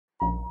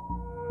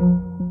Lando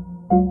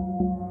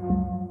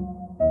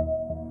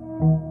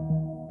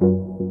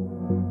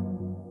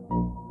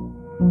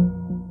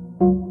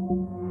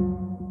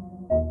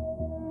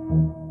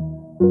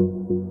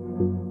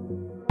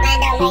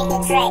made the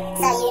track,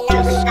 so you know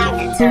we got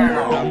the turn.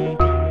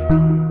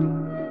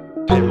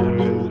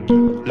 Helmut,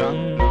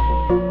 lang,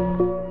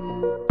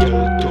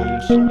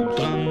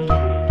 Geltungsdrang,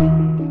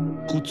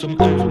 gut zum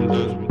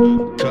Ende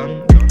kann.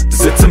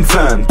 Sitz im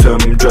Phantom,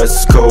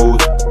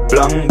 Dresscode,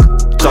 blank,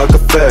 trage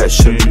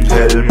Fashion,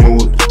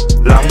 Helmut,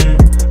 lang,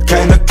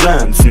 keine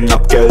Grenzen,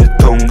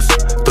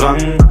 Abgeltungsdrang,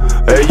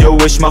 ey yo,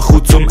 ich mach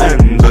Hut zum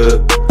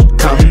Ende,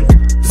 kann.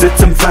 Sitz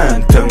im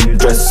Phantom,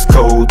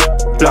 Dresscode,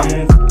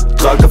 blank,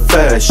 trage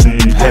Fashion,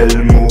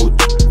 Helmut,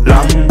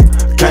 lang,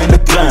 keine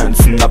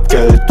Grenzen,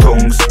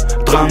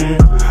 Abgeltungsdrang,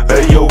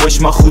 ey yo, ich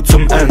mach Hut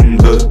zum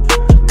Ende,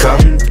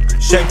 kann.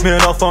 Schenk mir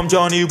noch vom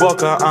Johnny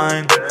Walker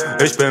ein,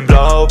 ich bin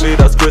blau wie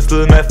das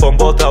Crystal Meth vom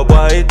Butter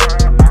White.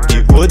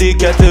 Die Uhr, die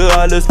Kette,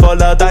 alles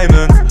voller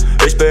Diamonds.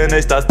 Ich bin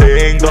nicht das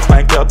Ding, doch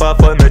mein Körper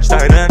voll mit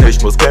Steinen.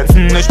 Ich muss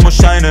glänzen, ich muss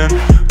scheinen,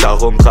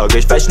 darum trage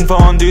ich Fashion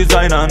von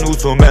Designern.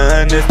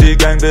 Man ist die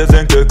Gang, wir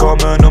sind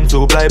gekommen, um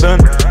zu bleiben.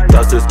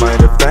 Das ist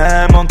meine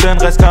Fam und den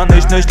Rest kann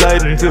ich nicht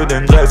leiden. Für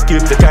den Rest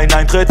gibt es keinen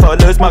Eintritt,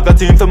 volles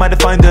Magazin für meine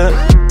Feinde.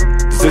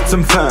 Sitz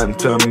im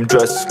Phantom,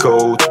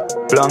 Dresscode,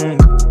 blank,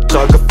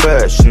 trage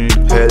Fashion,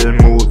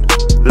 Helmut,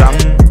 lang,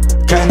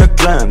 keine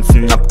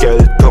Grenzen,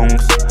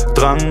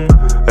 Abgeltungsdrang,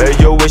 ey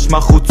yo, ich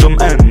mach Hut zum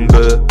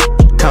Ende,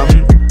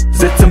 kann.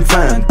 Sitz im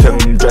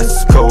Phantom,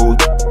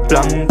 Dresscode,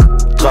 blank,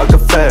 trage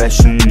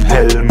Fashion,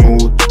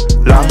 Helmut,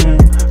 lang,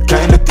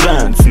 keine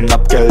Grenzen,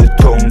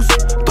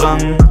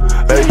 Abgeltungsdrang,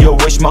 ey yo,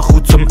 ich mach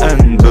Hut zum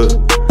Ende,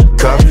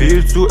 kann.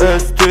 Viel zu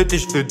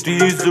ästhetisch für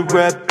diese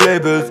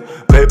Rap-Labels,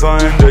 Paper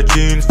in der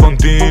Jeans von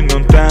Dean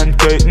und Dan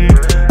Caton.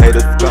 Hey,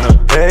 das gonna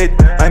hate,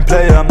 ein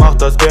Player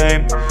macht das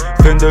Game.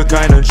 Finde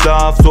keinen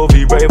Schlaf, so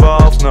wie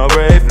Raver auf ner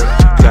Rave.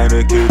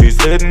 Kleine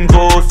Kiddies reden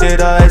groß,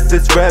 jeder es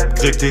ist Rap.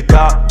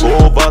 Kritiker,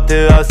 oh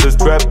warte, als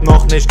es Rap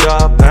noch nicht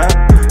gab,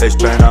 Ich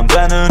bin am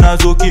Brennen,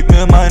 also gib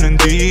mir meinen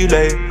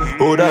Delay.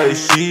 Oder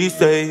ich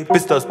schieß, ey,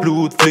 bis das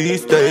Blut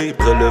fließt, ey.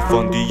 Brille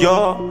von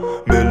Dior,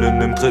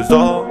 Millen im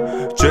Tresor,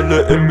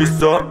 chille im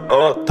Resort,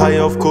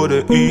 Thai auf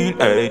Codein,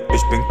 ey.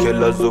 Ich bin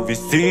Killer, so wie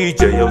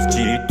CJ aus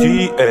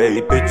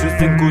GTA. Bitches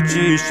in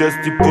Gucci, ich ess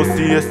die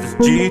Pussy, es ist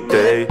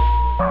G-Day.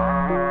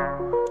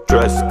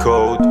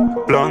 Dresscode,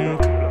 blank,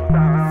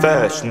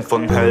 Fashion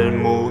von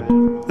Helmut,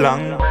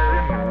 lang.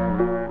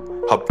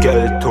 Hab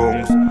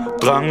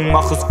Geltungsdrang,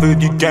 mach es für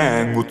die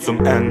Gang, Mut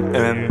zum N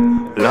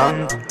im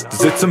Land.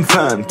 Sitz im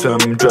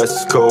Phantom,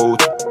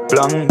 Dresscode,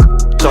 blank,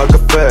 trage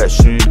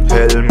Fashion,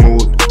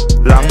 Helmut,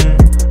 lang,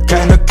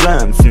 keine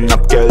Grenzen,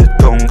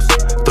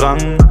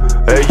 Abgeltungsdrang,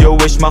 ey yo,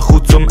 ich mach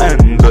Hut zum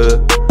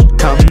Ende,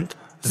 kann.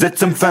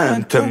 Sitz im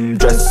Phantom,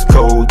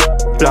 Dresscode,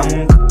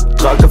 blank,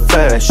 trage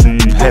Fashion,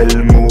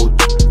 Helmut,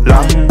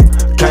 lang,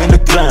 keine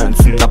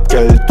Grenzen,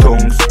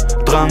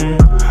 Abgeltungsdrang,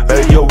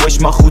 ey yo,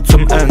 ich mach Hut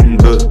zum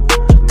Ende,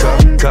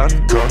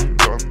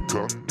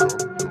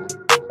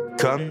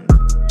 kann.